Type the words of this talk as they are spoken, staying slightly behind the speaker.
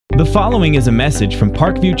The following is a message from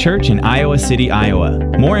Parkview Church in Iowa City, Iowa.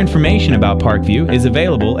 More information about Parkview is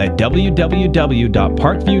available at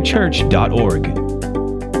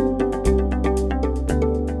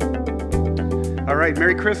www.parkviewchurch.org. All right,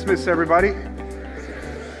 Merry Christmas, everybody.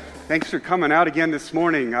 Thanks for coming out again this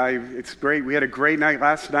morning. It's great. We had a great night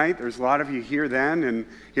last night. There's a lot of you here then, and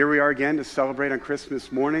here we are again to celebrate on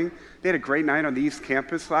Christmas morning. They had a great night on the East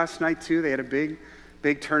Campus last night, too. They had a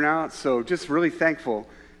big turnout, so just really thankful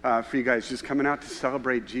for you guys just coming out to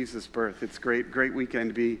celebrate Jesus' birth. It's great weekend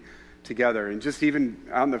to be together. And just even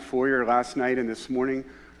out in the foyer last night and this morning,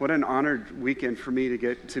 what an honored weekend for me to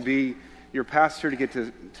get to be your pastor, to get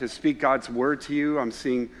to speak God's word to you. I'm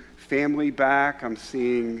seeing family back. I'm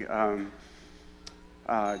seeing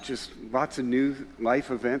just lots of new life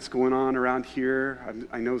events going on around here.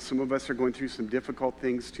 I know some of us are going through some difficult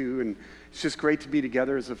things too, and it's just great to be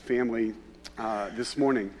together as a family this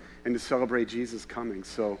morning and to celebrate Jesus coming.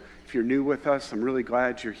 So if you're new with us, I'm really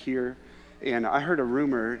glad you're here. And I heard a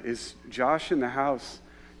rumor, is Josh in the house?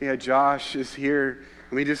 Yeah, Josh is here.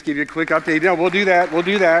 Let me just give you a quick update. No, we'll do that. Let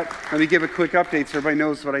me give a quick update so everybody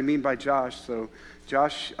knows what I mean by Josh. So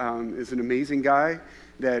Josh is an amazing guy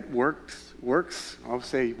that works here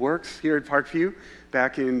at Parkview.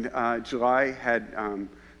 Back in July, had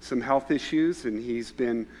some health issues, and he's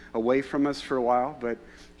been away from us for a while, but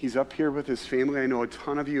he's up here with his family. I know a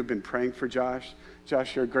ton of you have been praying for Josh.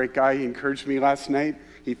 Josh, you're a great guy. He encouraged me last night.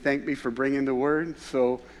 He thanked me for bringing the word.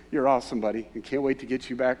 So you're awesome, buddy. And can't wait to get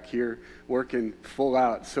you back here working full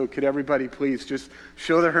out. So could everybody please just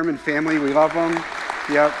show the Herman family we love them.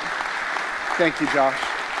 Yep. Thank you, Josh.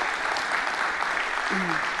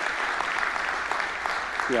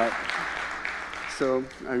 Yeah. So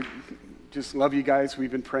I just love you guys. We've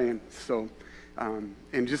been praying. So,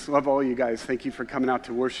 and just love all you guys. Thank you for coming out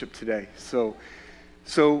to worship today. So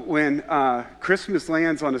when Christmas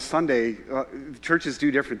lands on a Sunday, churches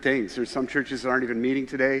do different things. There's some churches that aren't even meeting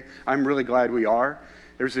today. I'm really glad we are.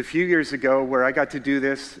 There's a few years ago where I got to do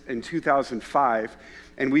this in 2005,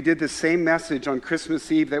 and we did the same message on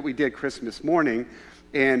Christmas Eve that we did Christmas morning,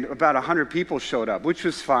 and about 100 people showed up, which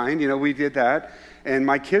was fine. You know, we did that. And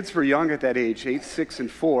my kids were young at that age, 8, 6, and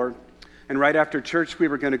 4. And right after church, we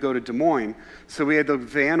were going to go to Des Moines. So we had the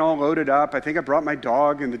van all loaded up. I think I brought my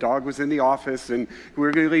dog, and the dog was in the office. And we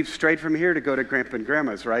were going to leave straight from here to go to Grandpa and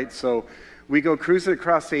Grandma's, right? So we go cruising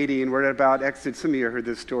across 80, and we're at about exit. Some of you heard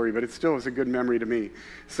this story, but it still is a good memory to me.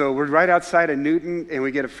 So we're right outside of Newton, and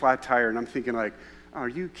we get a flat tire. And I'm thinking, like, are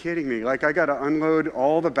you kidding me? Like, I got to unload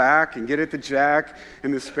all the back and get at the jack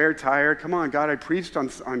and the spare tire. Come on, God, I preached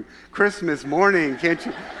on Christmas morning. Can't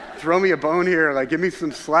you throw me a bone here? Like, give me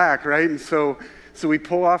some slack, right? And so we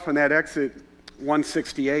pull off on that exit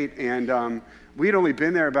 168, and we'd only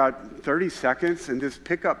been there about 30 seconds, and this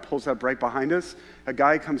pickup pulls up right behind us. A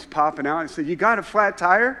guy comes popping out and said, "You got a flat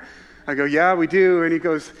tire?" I go, "Yeah, we do." And he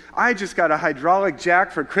goes, "I just got a hydraulic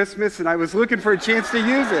jack for Christmas, and I was looking for a chance to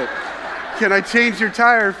use it. Can I change your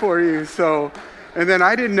tire for you?" So, and then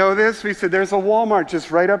I didn't know this. We said, "There's a Walmart just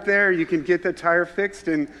right up there. You can get the tire fixed."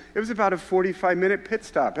 And it was about a 45-minute pit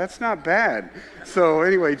stop. That's not bad. So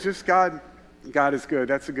anyway, just God is good.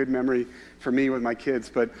 That's a good memory for me with my kids.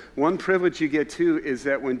 But one privilege you get too is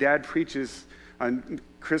that when Dad preaches on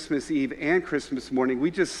Christmas Eve and Christmas morning, we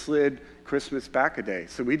just slid Christmas back a day.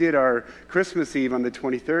 So we did our Christmas Eve on the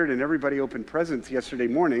 23rd, and everybody opened presents yesterday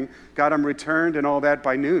morning, got them returned and all that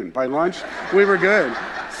by noon. By lunch, we were good.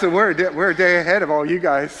 So we're a day ahead of all you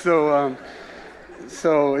guys. So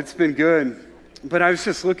it's been good. But I was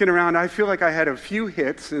just looking around. I feel like I had a few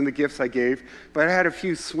hits in the gifts I gave, but I had a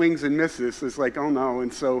few swings and misses. It's like, oh no.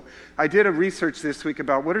 And so I did a research this week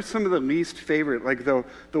about what are some of the least favorite, like the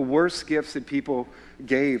worst gifts that people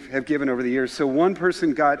have given over the years. So one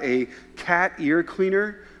person got a cat ear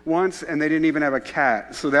cleaner once, and they didn't even have a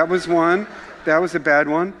cat. So that was one. That was a bad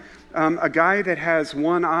one. A guy that has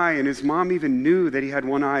one eye, and his mom even knew that he had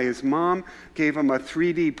one eye. His mom gave him a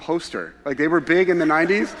 3D poster. Like, they were big in the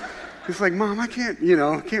 90s. He's like, "Mom, I can't,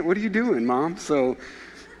 what are you doing, Mom?" So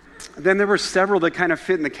then there were several that kind of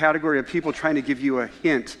fit in the category of people trying to give you a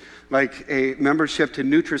hint, like a membership to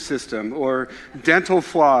Nutrisystem or dental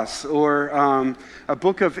floss or a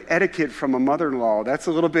book of etiquette from a mother-in-law. That's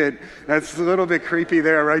a little bit creepy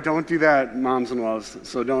there, right? Don't do that, moms-in-laws.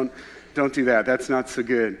 So don't do that. That's not so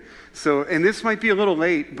good. So, and this might be a little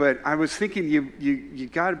late, but I was thinking you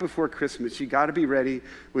got it before Christmas. You got to be ready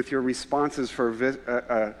with your responses for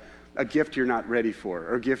a gift you're not ready for,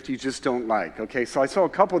 or a gift you just don't like, okay? So I saw a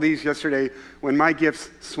couple of these yesterday when my gifts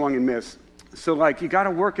swung and missed. So like, you got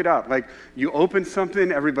to work it up. Like, you open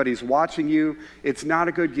something, everybody's watching you. It's not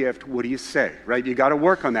a good gift. What do you say, right? You got to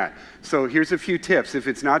work on that. So here's a few tips. If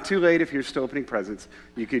it's not too late, if you're still opening presents,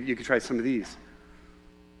 you could try some of these.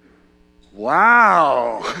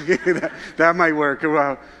 Wow, that might work.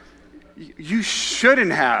 Well, you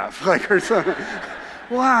shouldn't have, like, or something.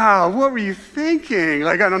 Wow, what were you thinking?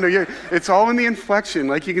 Like, I don't know. It's all in the inflection.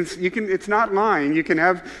 Like, you can. It's not lying. You can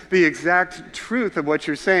have the exact truth of what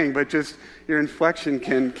you're saying, but just your inflection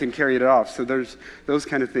can carry it off. So there's those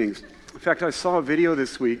kind of things. In fact, I saw a video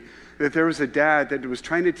this week that there was a dad that was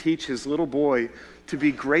trying to teach his little boy to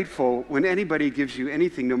be grateful when anybody gives you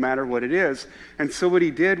anything, no matter what it is. And so what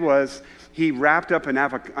he did was he wrapped up an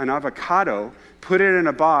avocado, put it in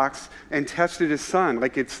a box, and tested his son.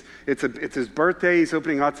 Like, it's his birthday. He's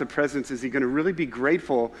opening lots of presents. Is he going to really be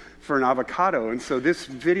grateful for an avocado? And so this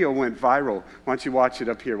video went viral. Why don't you watch it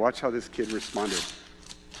up here? Watch how this kid responded.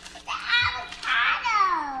 The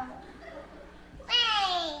avocado.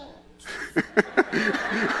 Thanks.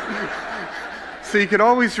 So you could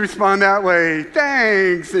always respond that way,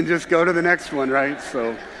 thanks, and just go to the next one, right?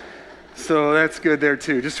 So that's good there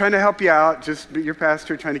too. Just trying to help you out, just be your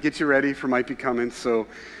pastor, trying to get you ready for might be coming. So,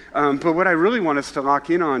 but what I really want us to lock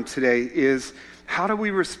in on today is, how do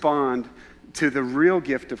we respond to the real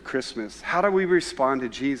gift of Christmas? How do we respond to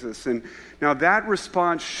Jesus? And now that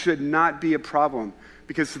response should not be a problem,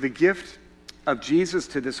 because the gift of Jesus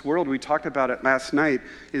to this world, we talked about it last night,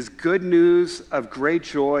 is good news of great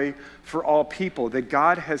joy for all people, that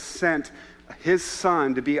God has sent his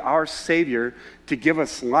son to be our Savior, to give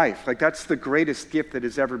us life. Like, that's the greatest gift that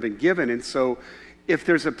has ever been given. And so if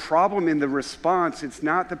there's a problem in the response, it's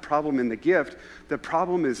not the problem in the gift. The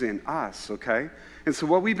problem is in us, okay? And so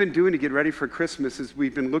what we've been doing to get ready for Christmas is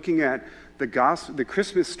we've been looking at the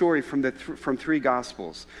Christmas story from three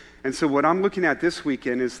Gospels. And so what I'm looking at this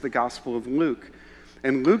weekend is the Gospel of Luke.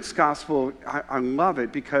 And Luke's Gospel, I love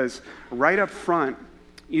it because right up front,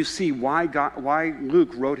 you see why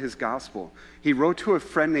Luke wrote his Gospel. He wrote to a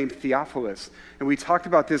friend named Theophilus. And we talked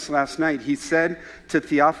about this last night. He said to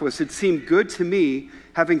Theophilus, "It seemed good to me,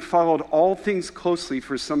 having followed all things closely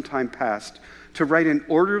for some time past, to write an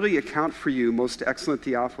orderly account for you, most excellent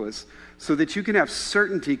Theophilus, so that you can have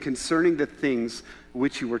certainty concerning the things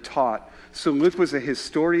which you were taught." So Luke was a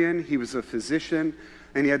historian, he was a physician,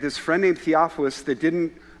 and he had this friend named Theophilus that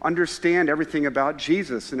didn't understand everything about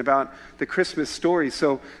Jesus and about the Christmas story.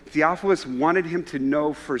 So Theophilus wanted him to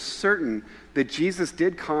know for certain that Jesus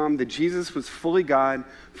did come, that Jesus was fully God,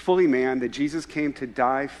 fully man, that Jesus came to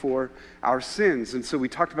die for our sins. And so we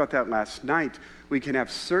talked about that last night. We can have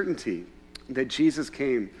certainty that Jesus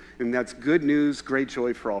came, and that's good news, great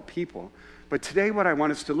joy for all people. But today what I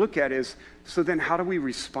want us to look at is, so then how do we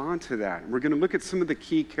respond to that? We're going to look at some of the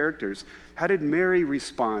key characters. How did Mary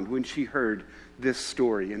respond when she heard this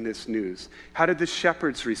story and this news? How did the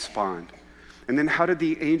shepherds respond? And then how did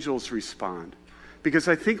the angels respond? Because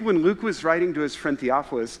I think when Luke was writing to his friend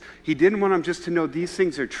Theophilus, he didn't want him just to know these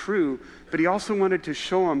things are true, but he also wanted to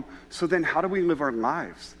show him, so then how do we live our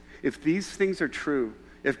lives? If these things are true,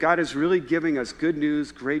 if God is really giving us good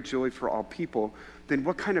news, great joy for all people, then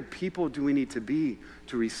what kind of people do we need to be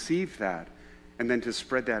to receive that and then to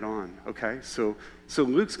spread that on, okay? So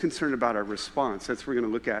Luke's concerned about our response. That's what we're going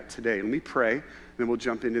to look at today. Let me pray, and then we'll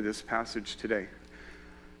jump into this passage today.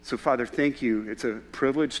 So, Father, thank you. It's a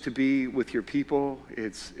privilege to be with your people.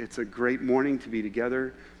 It's a great morning to be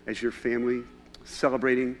together as your family,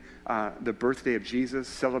 celebrating the birthday of Jesus,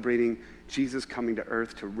 celebrating Jesus coming to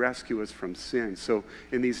earth to rescue us from sin. So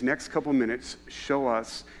in these next couple minutes, show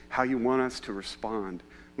us how you want us to respond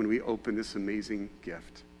when we open this amazing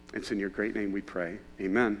gift. It's in your great name we pray.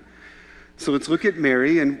 Amen. So let's look at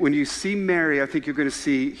Mary. And when you see Mary, I think you're going to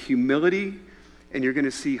see humility and you're going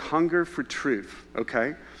to see hunger for truth,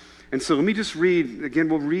 okay? And so let me just read, again,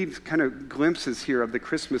 we'll read kind of glimpses here of the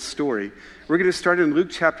Christmas story. We're going to start in Luke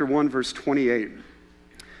chapter 1, verse 28.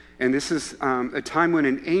 And this is a time when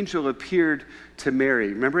an angel appeared to Mary.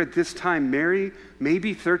 Remember, at this time, Mary,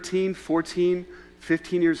 maybe 13, 14,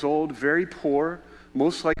 15 years old, very poor,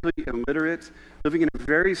 most likely illiterate, living in a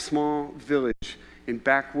very small village in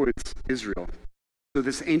backwoods Israel. So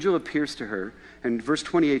this angel appears to her, and verse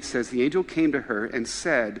 28 says, "The angel came to her and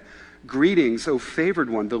said, 'Greetings, O favored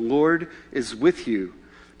one, the Lord is with you.'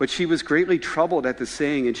 But she was greatly troubled at the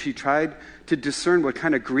saying, and she tried to discern what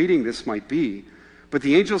kind of greeting this might be. But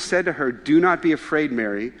the angel said to her, 'Do not be afraid,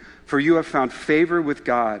 Mary, for you have found favor with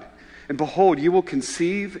God. And behold, you will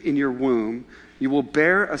conceive in your womb, you will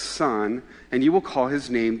bear a son, and you will call his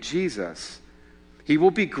name Jesus. He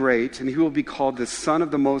will be great, and he will be called the Son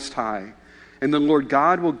of the Most High. And the Lord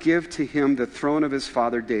God will give to him the throne of his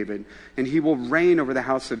father David, and he will reign over the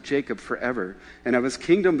house of Jacob forever, and of his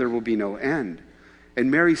kingdom there will be no end.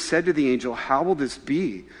 And Mary said to the angel, how will this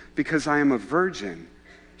be? Because I am a virgin.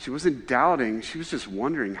 She wasn't doubting. She was just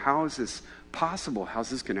wondering, how is this possible?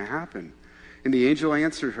 How's this going to happen? And the angel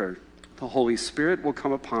answered her, the Holy Spirit will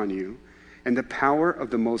come upon you, and the power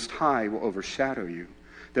of the Most High will overshadow you.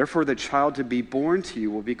 Therefore, the child to be born to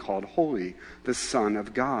you will be called Holy, the Son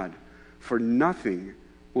of God. For nothing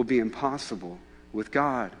will be impossible with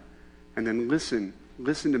God. And then listen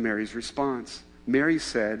to Mary's response. Mary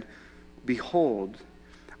said, behold,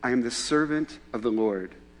 I am the servant of the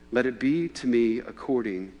Lord. Let it be to me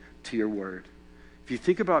according to your word. If you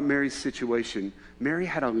think about Mary's situation, Mary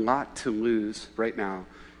had a lot to lose right now.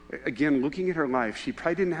 Again, looking at her life, she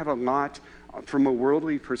probably didn't have a lot from a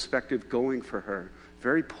worldly perspective going for her.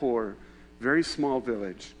 Very poor, very small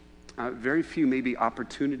village. Very few maybe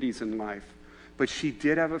opportunities in life. But she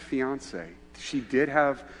did have a fiance. She did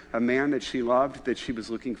have a man that she loved, that she was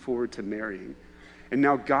looking forward to marrying. And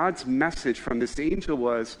now God's message from this angel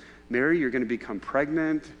was, Mary, you're going to become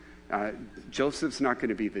pregnant. Joseph's not going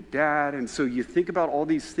to be the dad. And so you think about all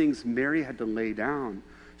these things Mary had to lay down.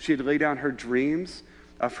 She had to lay down her dreams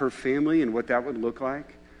of her family and what that would look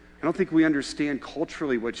like. I don't think we understand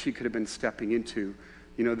culturally what she could have been stepping into.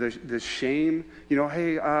 You know, the shame,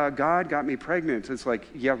 hey, God got me pregnant. It's like,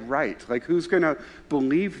 yeah, right. Like, who's going to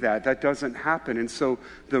believe that? That doesn't happen. And so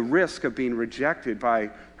the risk of being rejected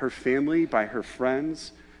by her family, by her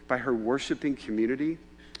friends, by her worshiping community,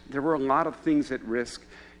 there were a lot of things at risk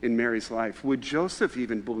in Mary's life. Would Joseph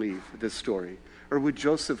even believe this story? Or would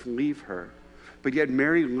Joseph leave her? But yet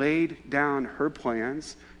Mary laid down her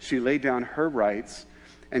plans. She laid down her rights.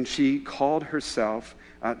 And she called herself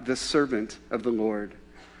the servant of the Lord.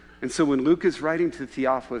 And so when Luke is writing to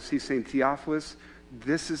Theophilus, he's saying, Theophilus,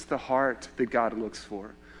 this is the heart that God looks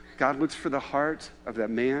for. God looks for the heart of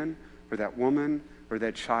that man or that woman or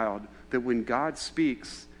that child, that when God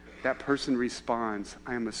speaks, that person responds,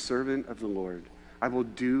 I am a servant of the Lord. I will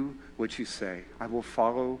do what you say. I will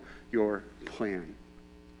follow your plan.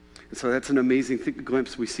 And so that's an amazing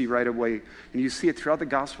glimpse we see right away. And you see it throughout the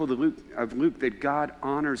Gospel of Luke that God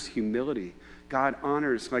honors humility. God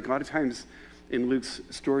honors, like a lot of times in Luke's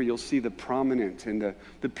story, you'll see the prominent and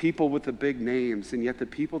the people with the big names, and yet the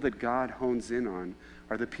people that God hones in on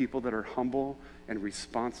are the people that are humble and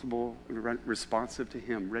responsive to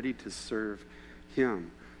him, ready to serve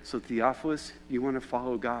him. So Theophilus, you want to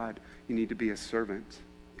follow God, you need to be a servant.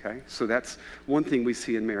 Okay? So that's one thing we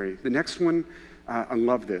see in Mary. The next one, I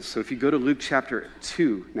love this. So if you go to Luke chapter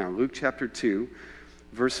 2, now Luke chapter 2,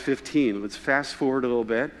 verse 15, let's fast forward a little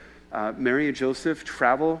bit. Mary and Joseph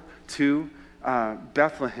travel to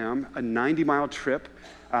Bethlehem, a 90-mile trip,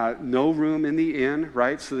 no room in the inn,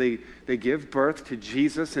 right? So they give birth to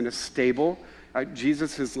Jesus in a stable.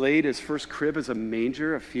 Jesus has laid his first crib as a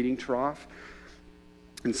manger, a feeding trough.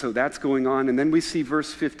 And so that's going on. And then we see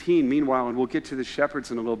verse 15, meanwhile, and we'll get to the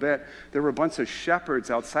shepherds in a little bit. There were a bunch of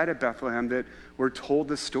shepherds outside of Bethlehem that were told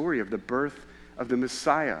the story of the birth of the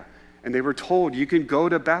Messiah. And they were told, you can go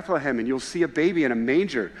to Bethlehem and you'll see a baby in a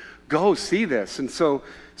manger. Go see this. And so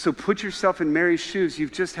put yourself in Mary's shoes.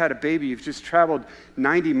 You've just had a baby. You've just traveled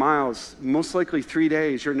 90 miles, most likely 3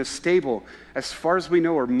 days. You're in a stable. As far as we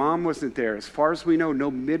know, her mom wasn't there. As far as we know,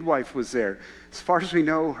 no midwife was there. As far as we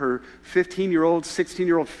know, her 15-year-old,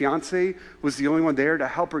 16-year-old fiance was the only one there to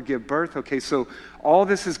help her give birth. Okay, so all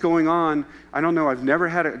this is going on. I don't know. I've never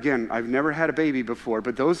had a baby before.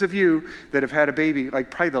 But those of you that have had a baby, like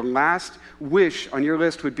probably the last wish on your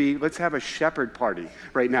list would be, let's have a shepherd party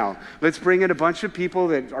right now. Let's bring in a bunch of people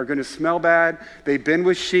that are going to smell bad. They've been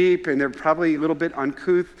with sheep, and they're probably a little bit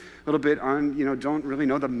uncouth, a little bit don't really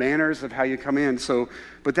know the manners of how you come in.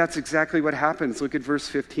 But that's exactly what happens. Look at verse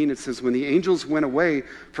 15. It says, when the angels went away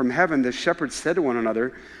from heaven, the shepherds said to one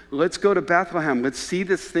another, let's go to Bethlehem. Let's see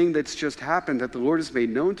this thing that's just happened that the Lord has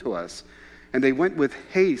made known to us. And they went with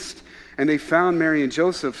haste, and they found Mary and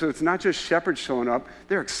Joseph. So it's not just shepherds showing up.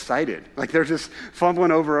 They're excited. Like they're just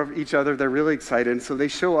fumbling over each other. They're really excited. And so they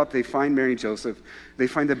show up. They find Mary and Joseph. They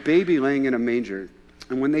find the baby laying in a manger.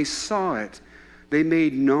 And when they saw it, they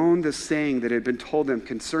made known the saying that had been told them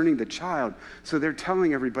concerning the child. So they're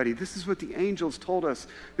telling everybody, this is what the angels told us.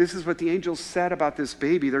 This is what the angels said about this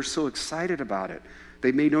baby. They're so excited about it.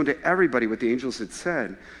 They made known to everybody what the angels had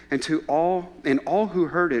said. And all who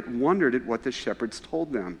heard it wondered at what the shepherds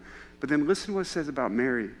told them. But then listen to what it says about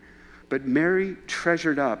Mary. But Mary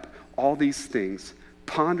treasured up all these things,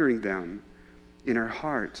 pondering them in her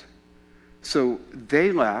heart. So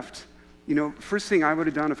they left. First thing I would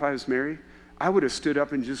have done if I was Mary, I would have stood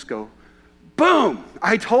up and just go, boom,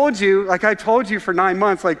 I told you for 9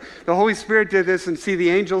 months, like the Holy Spirit did this, and see, the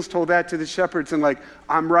angels told that to the shepherds, and like,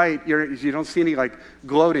 I'm right, you don't see any like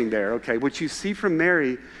gloating there, okay? What you see from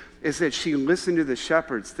Mary is that she listened to the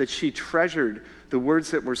shepherds, that she treasured the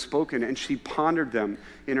words that were spoken, and she pondered them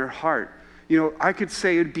in her heart. You know, I could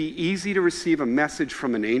say it'd be easy to receive a message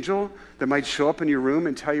from an angel that might show up in your room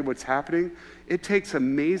and tell you what's happening. It takes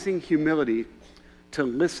amazing humility to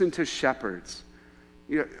listen to shepherds.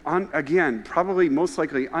 You know, again, probably most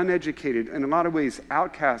likely uneducated, in a lot of ways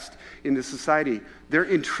outcast into society. They're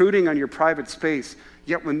intruding on your private space.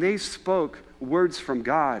 Yet when they spoke words from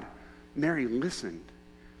God, Mary listened,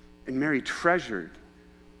 and Mary treasured,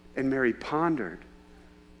 and Mary pondered.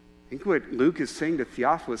 I think what Luke is saying to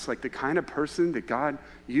Theophilus, like the kind of person that God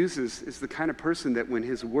uses is the kind of person that when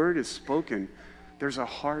his word is spoken, there's a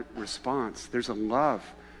heart response. There's a love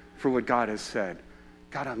for what God has said.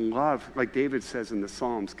 God, I love, like David says in the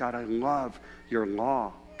Psalms, God, I love your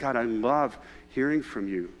law. God, I love hearing from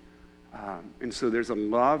you. And so there's a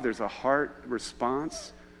love, there's a heart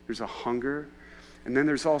response, there's a hunger, and then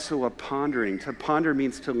there's also a pondering. To ponder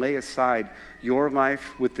means to lay aside your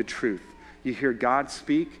life with the truth. You hear God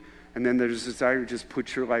speak, and then there's a desire to just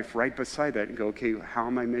put your life right beside that and go, okay, how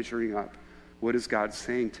am I measuring up? What is God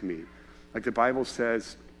saying to me? Like the Bible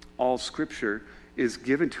says, all scripture is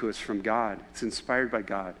given to us from God. It's inspired by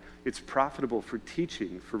God. It's profitable for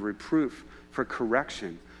teaching, for reproof, for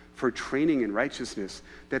correction, for training in righteousness,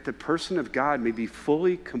 that the person of God may be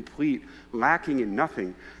fully complete, lacking in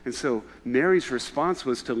nothing. And so Mary's response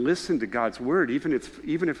was to listen to God's word, even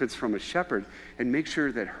if it's from a shepherd, and make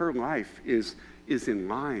sure that her life is in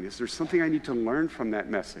line. Is there something I need to learn from that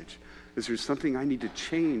message? Is there something I need to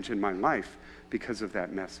change in my life because of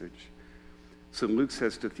that message? So Luke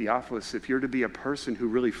says to Theophilus, if you're to be a person who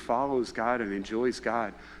really follows God and enjoys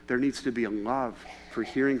God, there needs to be a love for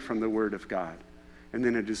hearing from the word of God, and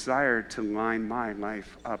then a desire to line my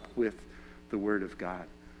life up with the word of God.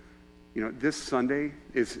 You know, this Sunday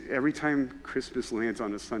is, every time Christmas lands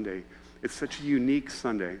on a Sunday, it's such a unique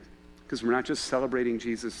Sunday because we're not just celebrating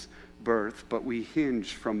Jesus' birth, but we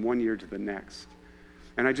hinge from one year to the next.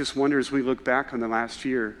 And I just wonder, as we look back on the last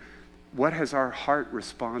year, what has our heart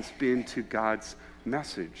response been to God's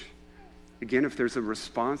message? Again, if there's a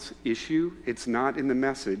response issue, it's not in the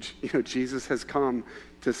message. You know, Jesus has come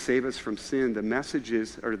to save us from sin. The message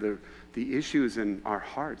is, or the issue is in our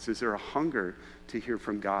hearts. Is there a hunger to hear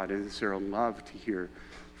from God? And is there a love to hear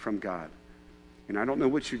from God? And I don't know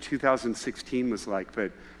what your 2016 was like,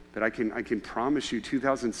 but I can promise you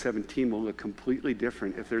 2017 will look completely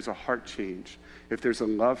different if there's a heart change, if there's a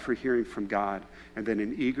love for hearing from God, and then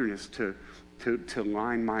an eagerness to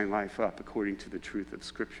line my life up according to the truth of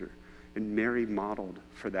Scripture. And Mary modeled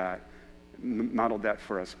that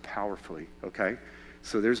for us powerfully, okay?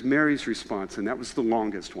 So there's Mary's response, and that was the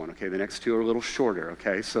longest one, okay? The next two are a little shorter,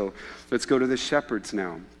 okay? So let's go to the shepherds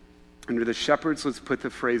now. Under the shepherds, let's put the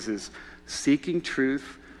phrases seeking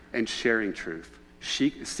truth and sharing truth.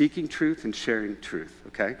 Seeking truth and sharing truth,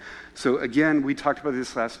 okay? So again, we talked about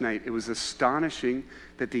this last night. It was astonishing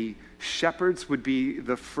that the shepherds would be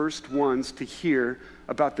the first ones to hear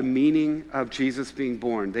about the meaning of Jesus being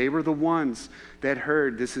born. They were the ones that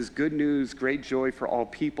heard, this is good news, great joy for all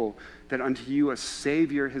people, that unto you a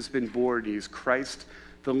Savior has been born. He is Christ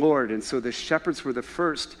the Lord. And so the shepherds were the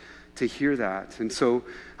first to hear that. And so,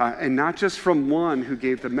 and not just from one who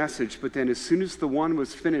gave the message, but then as soon as the one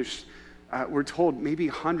was finished, we're told maybe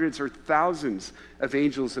hundreds or thousands of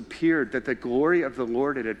angels appeared, that the glory of the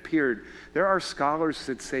Lord had appeared. There are scholars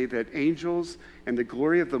that say that angels and the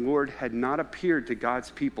glory of the Lord had not appeared to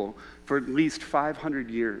God's people for at least 500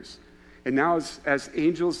 years. And now as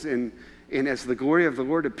angels and as the glory of the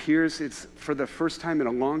Lord appears, it's for the first time in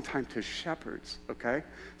a long time to shepherds, okay?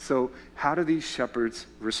 So how do these shepherds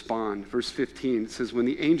respond? Verse 15 says, when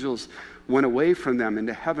the angels went away from them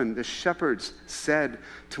into heaven, the shepherds said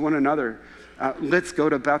to one another, let's go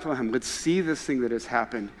to Bethlehem. Let's see this thing that has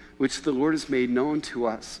happened, which the Lord has made known to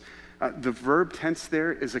us. The verb tense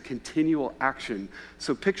there is a continual action.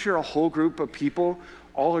 So picture a whole group of people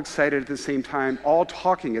all excited at the same time, all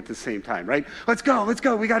talking at the same time, right? Let's go,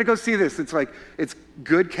 we got to go see this. It's like, it's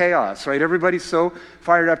good chaos, right? Everybody's so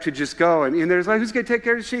fired up to just go. And there's like, who's going to take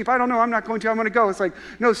care of the sheep? I don't know, I'm not going to, I'm going to go. It's like,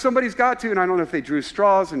 no, somebody's got to. And I don't know if they drew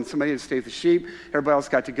straws and somebody had to stay with the sheep. Everybody else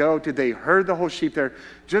got to go. Did they herd the whole sheep there?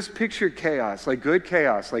 Just picture chaos, like good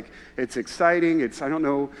chaos. Like it's exciting. It's, I don't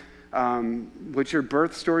know, what your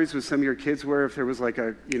birth stories with some of your kids were, if there was like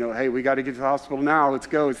a, hey, we got to get to the hospital now, let's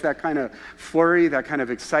go. It's that kind of flurry, that kind of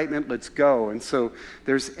excitement, let's go. And so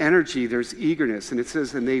there's energy, there's eagerness. And it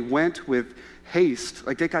says, and they went with haste,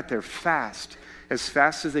 like they got there fast as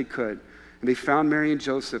they could. And they found Mary and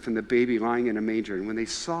Joseph and the baby lying in a manger. And when they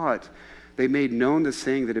saw it, they made known the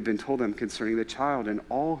saying that had been told them concerning the child. And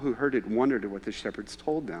all who heard it wondered at what the shepherds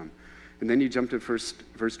told them. And then you jump to verse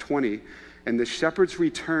 20. And the shepherds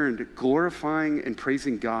returned, glorifying and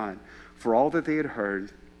praising God for all that they had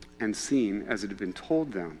heard and seen as it had been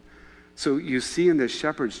told them. So you see in the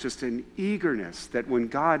shepherds just an eagerness that when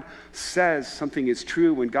God says something is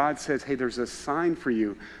true, when God says, hey, there's a sign for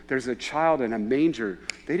you, there's a child in a manger,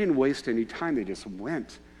 they didn't waste any time, they just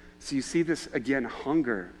went. So you see this, again,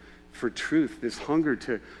 hunger for truth, this hunger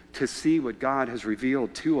to see what God has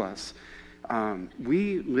revealed to us.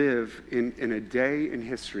 We live in a day in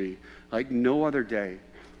history like no other day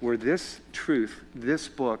where this truth, this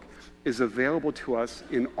book, is available to us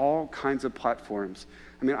in all kinds of platforms.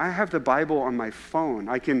 I mean, I have the Bible on my phone.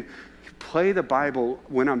 I can play the Bible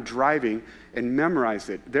when I'm driving and memorize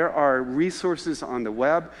it. There are resources on the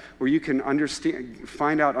web where you can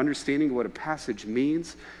find out understanding what a passage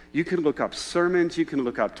means. You can look up sermons. You can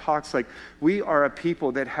look up talks. Like, we are a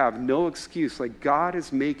people that have no excuse. Like, God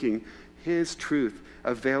is making his truth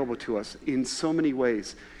available to us in so many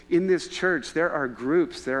ways. In this church, there are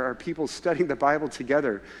groups. There are people studying the Bible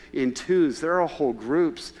together in twos. There are whole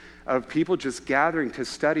groups of people just gathering to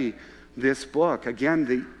study this book. Again,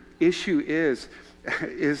 the issue is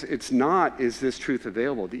this truth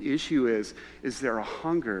available? The issue is there a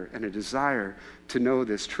hunger and a desire to know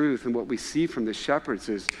this truth? And what we see from the shepherds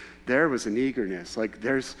is there was an eagerness. Like,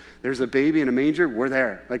 there's a baby in a manger, we're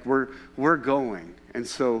there. Like, we're going. And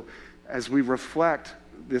so as we reflect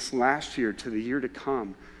this last year to the year to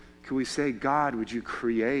come, can we say, God, would you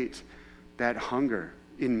create that hunger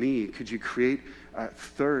in me? Could you create a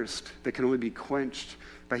thirst that can only be quenched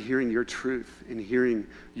by hearing your truth and hearing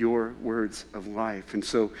your words of life? And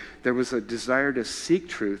so there was a desire to seek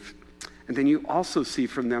truth. And then you also see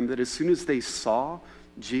from them that as soon as they saw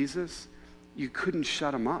Jesus, you couldn't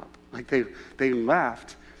shut them up. Like, they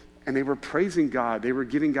left and they were praising God. They were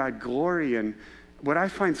giving God glory. And what I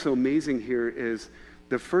find so amazing here is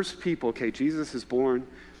the first people, okay, Jesus is born.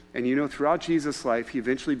 And you know, throughout Jesus' life, he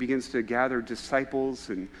eventually begins to gather disciples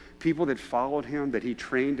and people that followed him, that he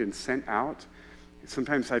trained and sent out.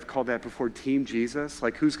 Sometimes I've called that before Team Jesus,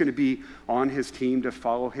 like who's going to be on his team to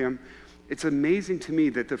follow him. It's amazing to me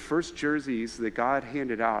that the first jerseys that God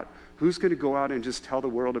handed out, who's going to go out and just tell the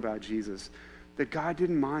world about Jesus, that God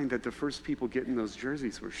didn't mind that the first people getting those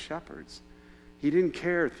jerseys were shepherds. He didn't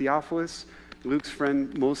care. Theophilus, Luke's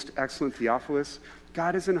friend, most excellent Theophilus,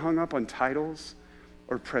 God isn't hung up on titles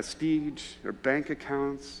or prestige, or bank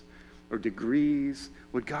accounts, or degrees.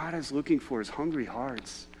 What God is looking for is hungry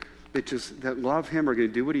hearts that love him, are going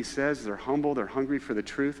to do what he says. They're humble, they're hungry for the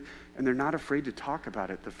truth, and they're not afraid to talk about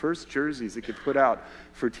it. The first jerseys that get put out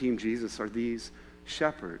for Team Jesus are these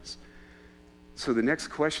shepherds. So the next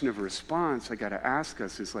question of response I got to ask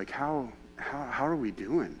us is like, how are we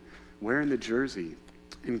doing? Wearing the jersey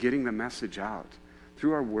and getting the message out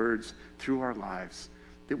through our words, through our lives,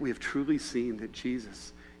 that we have truly seen that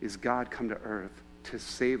Jesus is God come to earth to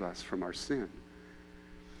save us from our sin.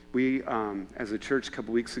 We, as a church a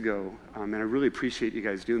couple weeks ago, and I really appreciate you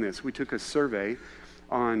guys doing this, we took a survey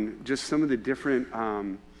on just some of the different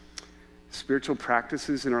spiritual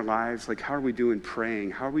practices in our lives, like how are we doing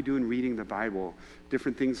praying, how are we doing reading the Bible,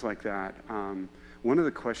 different things like that. One of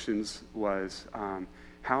the questions was,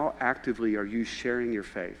 how actively are you sharing your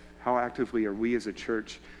faith? How actively are we as a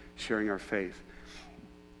church sharing our faith?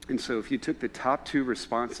 And so if you took the top two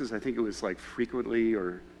responses, I think it was like frequently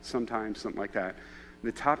or sometimes, something like that,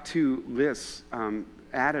 the top two lists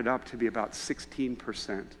added up to be about 16%.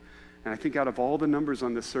 And I think out of all the numbers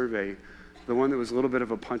on the survey, the one that was a little bit of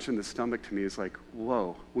a punch in the stomach to me is like,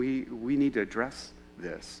 whoa, we need to address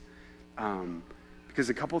this. Because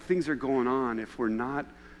a couple things are going on. If we're not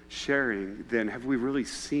sharing, then have we really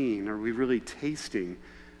seen, are we really tasting?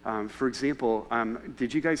 For example,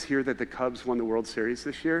 did you guys hear that the Cubs won the World Series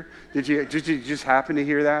this year? Did you just happen to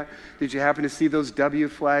hear that? Did you happen to see those W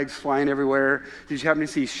flags flying everywhere? Did you happen to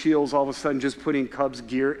see Shields all of a sudden just putting Cubs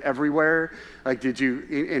gear everywhere? Like, did you,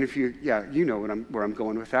 and if you, yeah, you know where I'm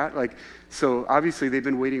going with that. Like, so obviously they've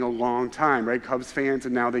been waiting a long time, right? Cubs fans,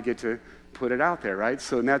 and now they get to put it out there, right?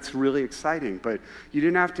 So, and that's really exciting. But you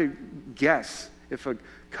didn't have to guess if a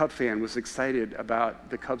Cub fan was excited about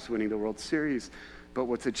the Cubs winning the World Series. But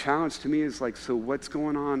what's a challenge to me is like, so what's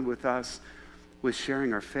going on with us with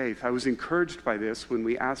sharing our faith? I was encouraged by this when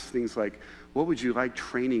we asked things like, what would you like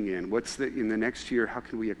training in? In the next year, how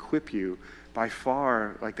can we equip you? By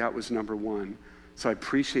far, like that was number one. So I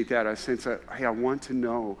appreciate that. I sense that, hey, I want to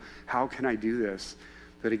know, how can I do this?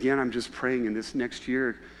 But again, I'm just praying in this next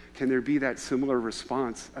year, can there be that similar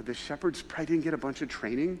response? The shepherds probably didn't get a bunch of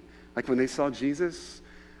training Like when they saw Jesus,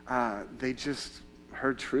 they just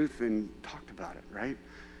heard truth and talked about it, right?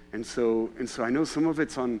 And so I know some of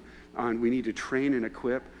it's on we need to train and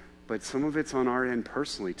equip, but some of it's on our end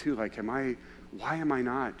personally too. Like, why am I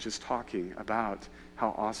not just talking about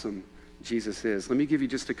how awesome Jesus is? Let me give you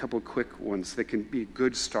just a couple quick ones that can be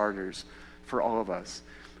good starters for all of us.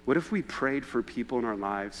 What if we prayed for people in our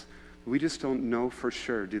lives we just don't know for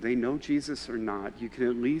sure? Do they know Jesus or not? You can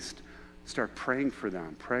at least start praying for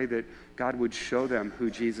them. Pray that God would show them who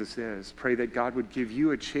Jesus is. Pray that God would give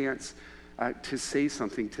you a chance to say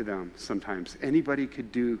something to them sometimes. Anybody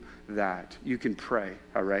could do that. You can pray,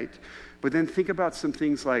 all right? But then think about some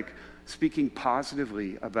things like speaking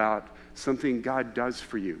positively about something God does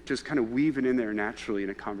for you. Just kind of weave it in there naturally in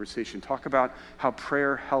a conversation. Talk about how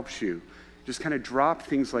prayer helps you. Just kind of drop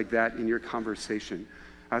things like that in your conversation.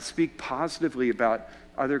 Speak positively about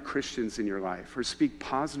other Christians in your life, or speak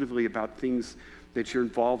positively about things that you're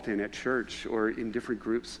involved in at church or in different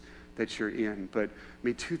groups that you're in. But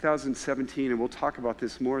may 2017, and we'll talk about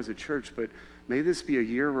this more as a church, but may this be a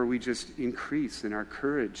year where we just increase in our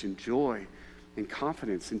courage and joy and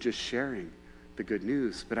confidence in just sharing the good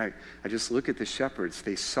news. But I just look at the shepherds.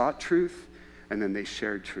 They sought truth, and then they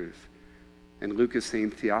shared truth. And Luke is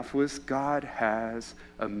saying, Theophilus, God has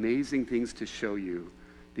amazing things to show you,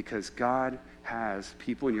 because God has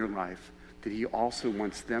people in your life that he also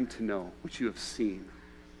wants them to know what you have seen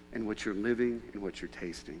and what you're living and what you're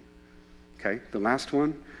tasting. Okay? The last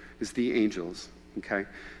one is the angels. Okay? I'm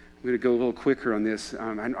going to go a little quicker on this.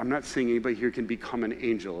 I'm not saying anybody here can become an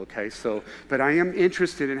angel, okay? But I am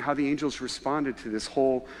interested in how the angels responded to this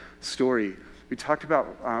whole story. We talked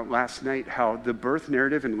about last night how the birth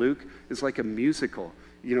narrative in Luke is like a musical.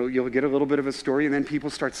 You know, you'll get a little bit of a story and then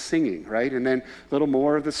people start singing, right? And then a little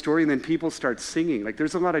more of the story and then people start singing. Like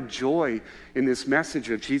there's a lot of joy in this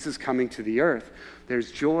message of Jesus coming to the earth.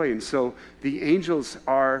 There's joy. And so the angels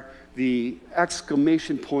are the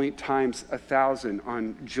exclamation point times 1,000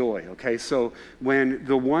 on joy, okay? So when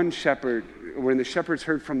the shepherds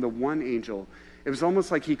heard from the one angel, it was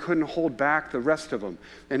almost like he couldn't hold back the rest of them.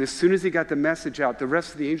 And as soon as he got the message out, the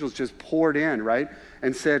rest of the angels just poured in, right?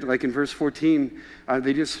 And said, like in verse 14,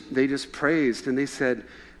 they just praised, and they said,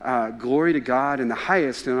 glory to God in the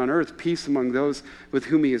highest, and on earth peace among those with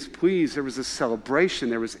whom he is pleased. There was a celebration,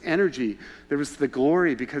 there was energy, there was the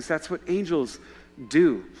glory, because that's what angels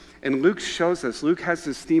do. And Luke shows us, Luke has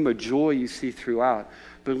this theme of joy you see throughout,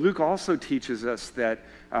 but Luke also teaches us that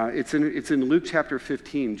it's in Luke chapter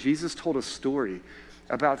 15. Jesus told a story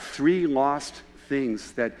about 3 lost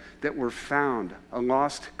things that were found: a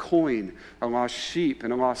lost coin, a lost sheep,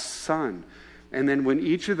 and a lost son. And then when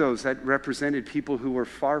each of those, that represented people who were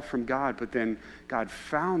far from God, but then God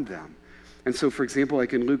found them. And so, for example,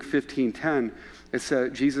 like in Luke 15:10,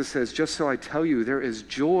 Jesus says, just so I tell you, there is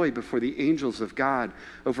joy before the angels of God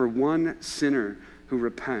over one sinner who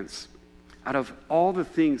repents. Out of all the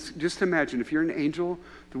things, just imagine if you're an angel,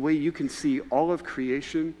 the way you can see all of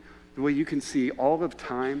creation, the way you can see all of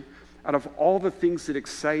time, out of all the things that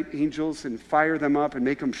excite angels and fire them up and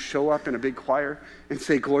make them show up in a big choir and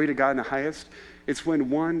say glory to God in the highest, it's when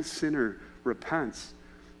one sinner repents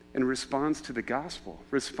and responds to the gospel,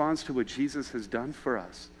 responds to what Jesus has done for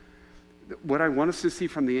us. What I want us to see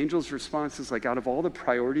from the angels' response is like, out of all the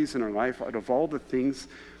priorities in our life, out of all the things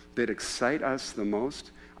that excite us the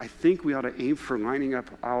most, I think we ought to aim for lining up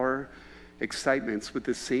our excitements with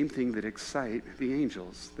the same thing that excite the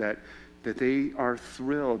angels, that they are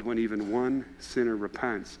thrilled when even one sinner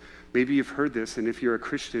repents. Maybe you've heard this, and if you're a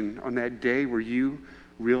Christian, on that day where you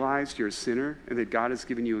realized you're a sinner and that God has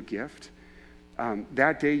given you a gift,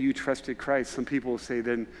 that day you trusted Christ. Some people will say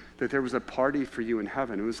then that there was a party for you in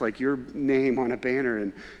heaven. It was like your name on a banner,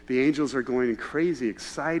 and the angels are going crazy,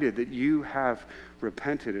 excited that you have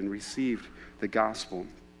repented and received the gospel.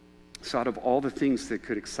 So out of all the things that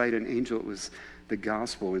could excite an angel, it was the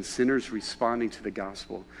gospel and sinners responding to the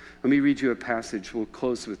gospel. Let me read you a passage. We'll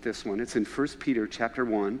close with this one. It's in 1 Peter chapter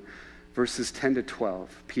 1, verses 10 to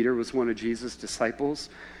 12. Peter was one of Jesus' disciples.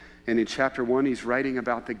 And in chapter 1, he's writing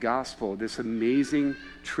about the gospel, this amazing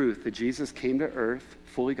truth that Jesus came to earth,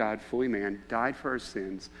 fully God, fully man, died for our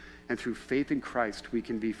sins, and through faith in Christ, we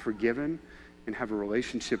can be forgiven and have a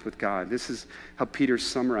relationship with God. This is how Peter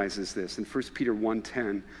summarizes this. In 1 Peter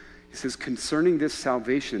 1:10, he says, concerning this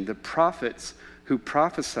salvation, the prophets who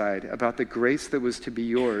prophesied about the grace that was to be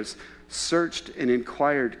yours searched and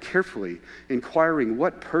inquired carefully, inquiring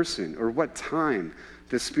what person or what time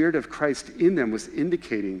the Spirit of Christ in them was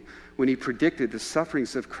indicating when he predicted the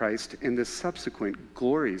sufferings of Christ and the subsequent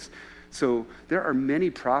glories So there are many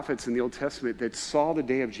prophets in the Old Testament that saw the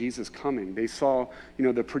day of Jesus coming. They saw,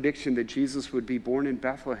 the prediction that Jesus would be born in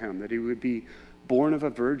Bethlehem, that he would be born of a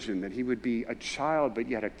virgin, that he would be a child, but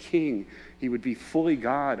yet a king. He would be fully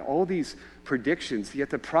God. All these predictions, yet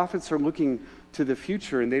the prophets are looking to the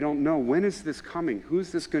future and they don't know, when is this coming?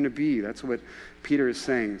 Who's this going to be? That's what Peter is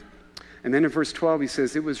saying. And then in verse 12, he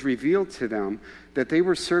says, it was revealed to them that they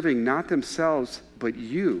were serving not themselves, but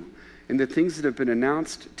you, and the things that have been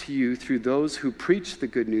announced to you through those who preach the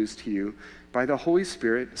good news to you by the Holy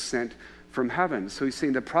Spirit sent from heaven. So he's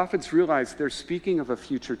saying the prophets realized they're speaking of a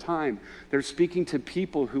future time. They're speaking to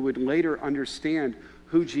people who would later understand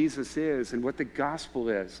who Jesus is and what the gospel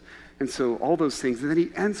is. And so all those things. And then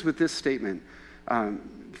he ends with this statement,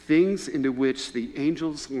 things into which the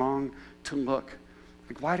angels long to look.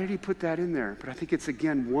 Like, why did he put that in there? But I think it's,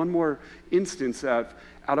 again, one more instance of,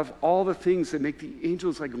 out of all the things that make the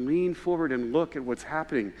angels lean forward and look at what's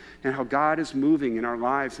happening and how God is moving in our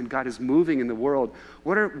lives and God is moving in the world.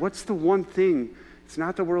 What's the one thing? It's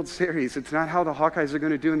not the World Series. It's not how the Hawkeyes are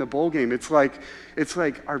going to do in the bowl game. It's like,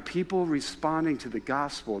 are people responding to the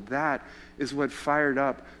gospel? That is what fired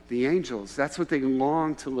up the angels. That's what they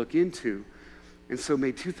long to look into. And so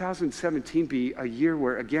may 2017 be a year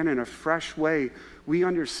where, again, in a fresh way, we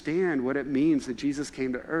understand what it means that Jesus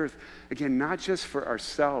came to earth. Again, not just for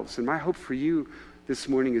ourselves. And my hope for you this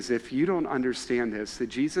morning is, if you don't understand this, that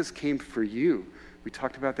Jesus came for you. We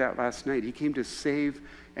talked about that last night. He came to save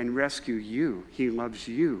and rescue you. He loves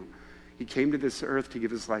you. He came to this earth to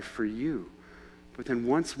give his life for you. But then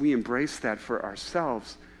once we embrace that for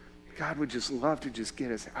ourselves, God would just love to just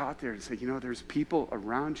get us out there and say, there's people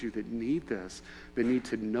around you that need this, that need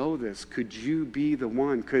to know this. Could you be the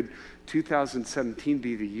one? Could 2017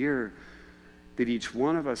 be the year that each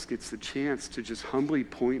one of us gets the chance to just humbly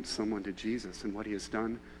point someone to Jesus and what he has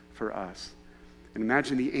done for us? And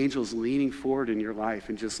imagine the angels leaning forward in your life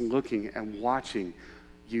and just looking and watching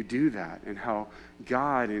you do that, and how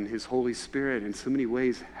God and his Holy Spirit in so many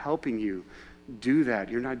ways helping you do that.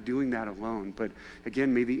 You're not doing that alone. But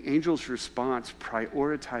again, may the angel's response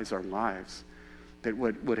prioritize our lives. That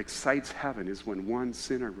what excites heaven is when one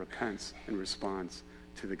sinner repents and responds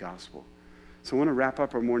to the gospel. So I want to wrap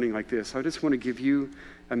up our morning like this. I just want to give you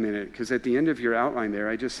a minute, because at the end of your outline there,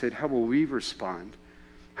 I just said, how will we respond?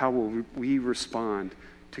 How will we respond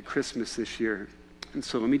to Christmas this year? And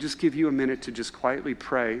so let me just give you a minute to just quietly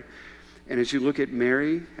pray. And as you look at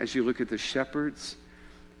Mary, as you look at the shepherds,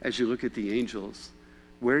 as you look at the angels,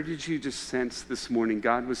 where did you just sense this morning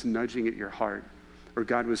God was nudging at your heart, or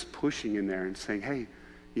God was pushing in there and saying, hey,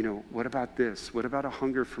 what about this? What about a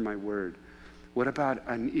hunger for my word? What about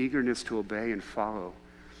an eagerness to obey and follow?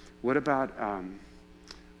 What about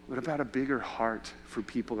a bigger heart for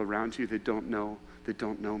people around you that don't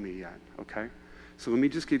know me yet? Okay? So let me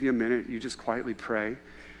just give you a minute. You just quietly pray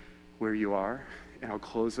where you are, and I'll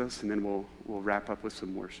close us, and then we'll wrap up with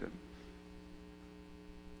some worship.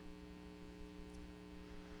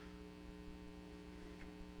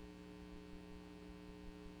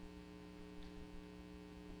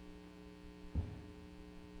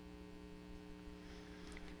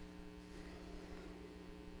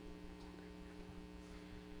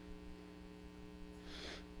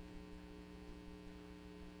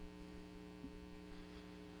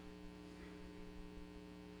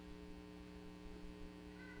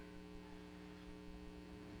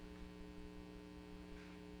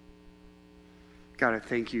 God, I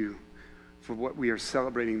thank you for what we are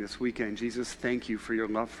celebrating this weekend. Jesus, thank you for your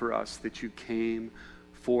love for us, that you came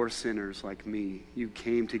for sinners like me. You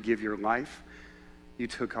came to give your life. You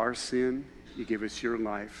took our sin. You gave us your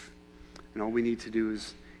life. And all we need to do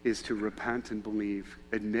is to repent and believe,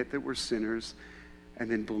 admit that we're sinners, and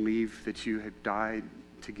then believe that you have died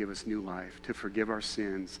to give us new life, to forgive our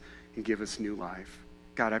sins and give us new life.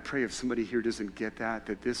 God, I pray if somebody here doesn't get that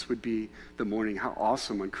this would be the morning. How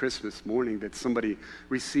awesome on Christmas morning that somebody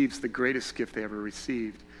receives the greatest gift they ever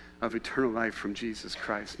received of eternal life from Jesus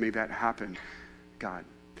Christ. May that happen. God,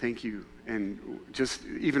 thank you. And just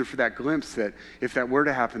even for that glimpse, that if that were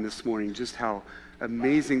to happen this morning, just how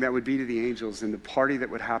amazing that would be to the angels, and the party that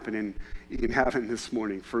would happen in heaven this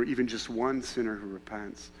morning for even just one sinner who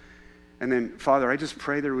repents. And then, Father, I just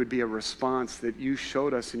pray there would be a response that you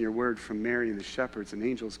showed us in your word from Mary and the shepherds and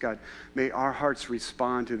angels. God, may our hearts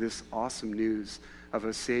respond to this awesome news of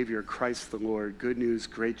a Savior, Christ the Lord. Good news,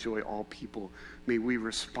 great joy, all people. May we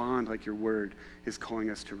respond like your word is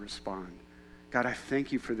calling us to respond. God, I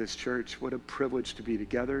thank you for this church. What a privilege to be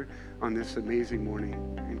together on this amazing morning.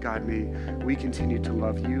 And God, may we continue to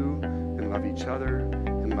love you and love each other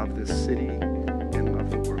and love this city and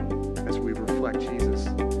love the world as we reflect Jesus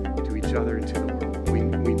to each other and to the world.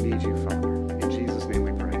 We We need you, Father. In Jesus' name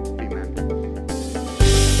we pray. Amen.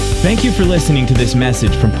 Thank you for listening to this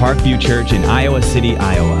message from Parkview Church in Iowa City,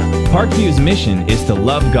 Iowa. Parkview's mission is to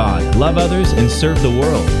love God, love others, and serve the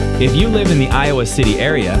world. If you live in the Iowa City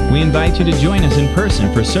area, we invite you to join us in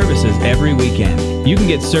person for services every weekend. You can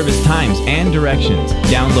get service times and directions,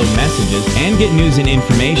 download messages, and get news and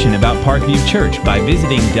information about Parkview Church by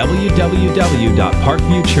visiting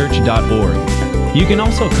www.parkviewchurch.org. You can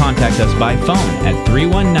also contact us by phone at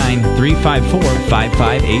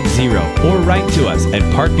 319-354-5580 or write to us at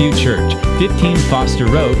Parkview Church, 15 Foster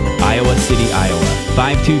Road, Iowa City, Iowa,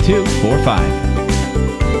 52245.